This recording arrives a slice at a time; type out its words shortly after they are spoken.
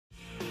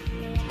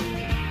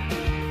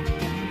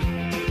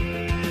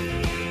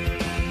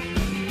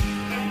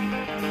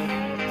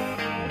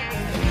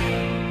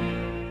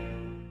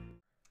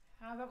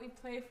we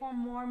play for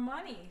more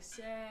money?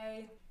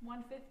 Say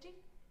 $150?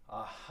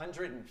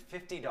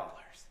 $150.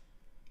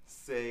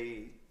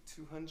 Say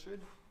 200?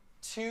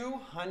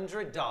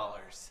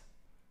 $200.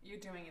 You're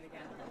doing it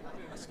again.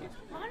 Excuse me.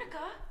 Monica,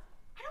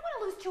 I don't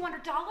want to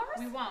lose $200.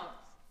 We won't.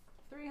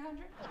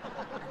 300?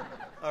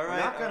 All right,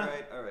 not gonna...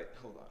 all right,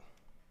 hold on.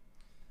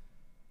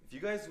 If you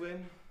guys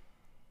win,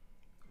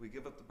 we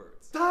give up the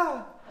birds.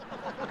 Ah!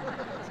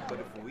 But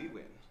if we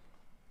win,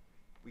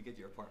 we get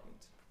your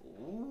apartment.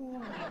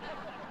 Ooh.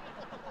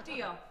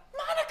 Deal.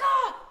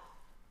 Monica!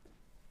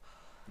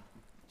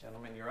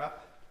 Gentlemen, you're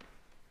up.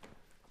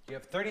 You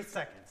have 30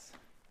 seconds.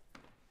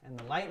 And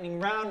the lightning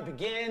round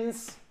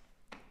begins.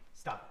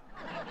 Stop.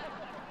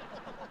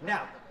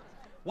 Now,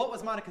 what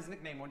was Monica's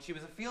nickname when she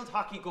was a field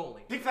hockey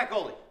goalie? Big fat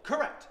goalie.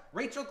 Correct.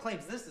 Rachel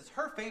claims this is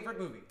her favorite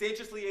movie.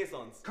 Dangerous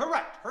Liaisons.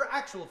 Correct. Her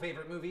actual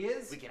favorite movie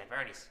is? Weekend at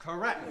Bernie's.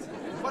 Correct.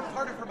 In what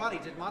part of her body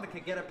did Monica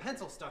get a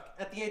pencil stuck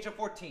at the age of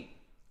 14?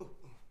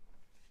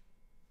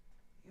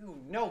 You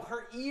know,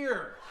 her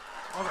ear.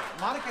 All right,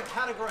 Monica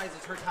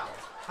categorizes her towels.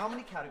 How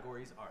many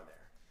categories are there?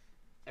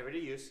 Everyday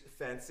use.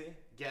 Fancy.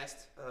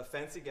 Guest.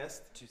 Fancy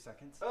guest. 2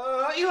 seconds.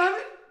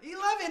 11.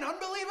 11,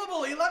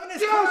 unbelievable. 11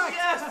 is Yes! correct.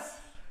 Yes!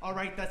 All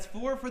right, that's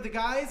 4 for the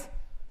guys.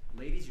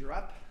 Ladies, you're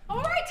up.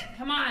 All right.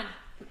 Come on.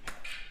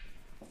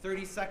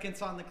 30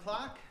 seconds on the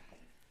clock.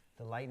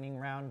 The lightning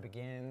round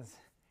begins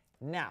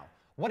now.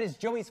 What is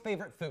Joey's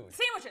favorite food?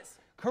 Sandwiches.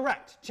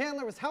 Correct.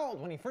 Chandler was how old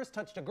when he first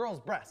touched a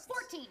girl's breast?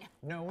 14.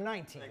 No,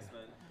 19. Thanks,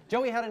 man.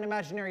 Joey had an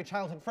imaginary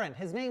childhood friend.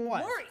 His name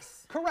was?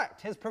 Maurice. Correct.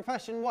 His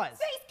profession was?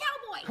 Space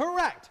cowboy.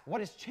 Correct.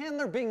 What is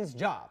Chandler Bing's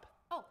job?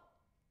 Oh.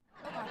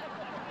 Oh God.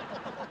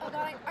 Oh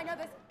God, I know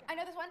this. I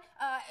know this one.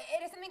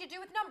 It has something to do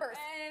with numbers.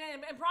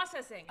 And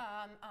processing.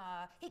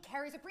 He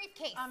carries a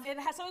briefcase. It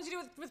has something to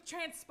do with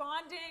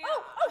transponding.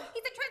 Oh,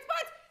 he's a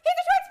transpons. He's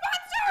a transponder.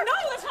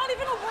 No, that's not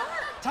even a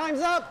word.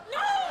 Time's up. No!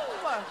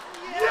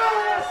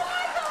 Yes!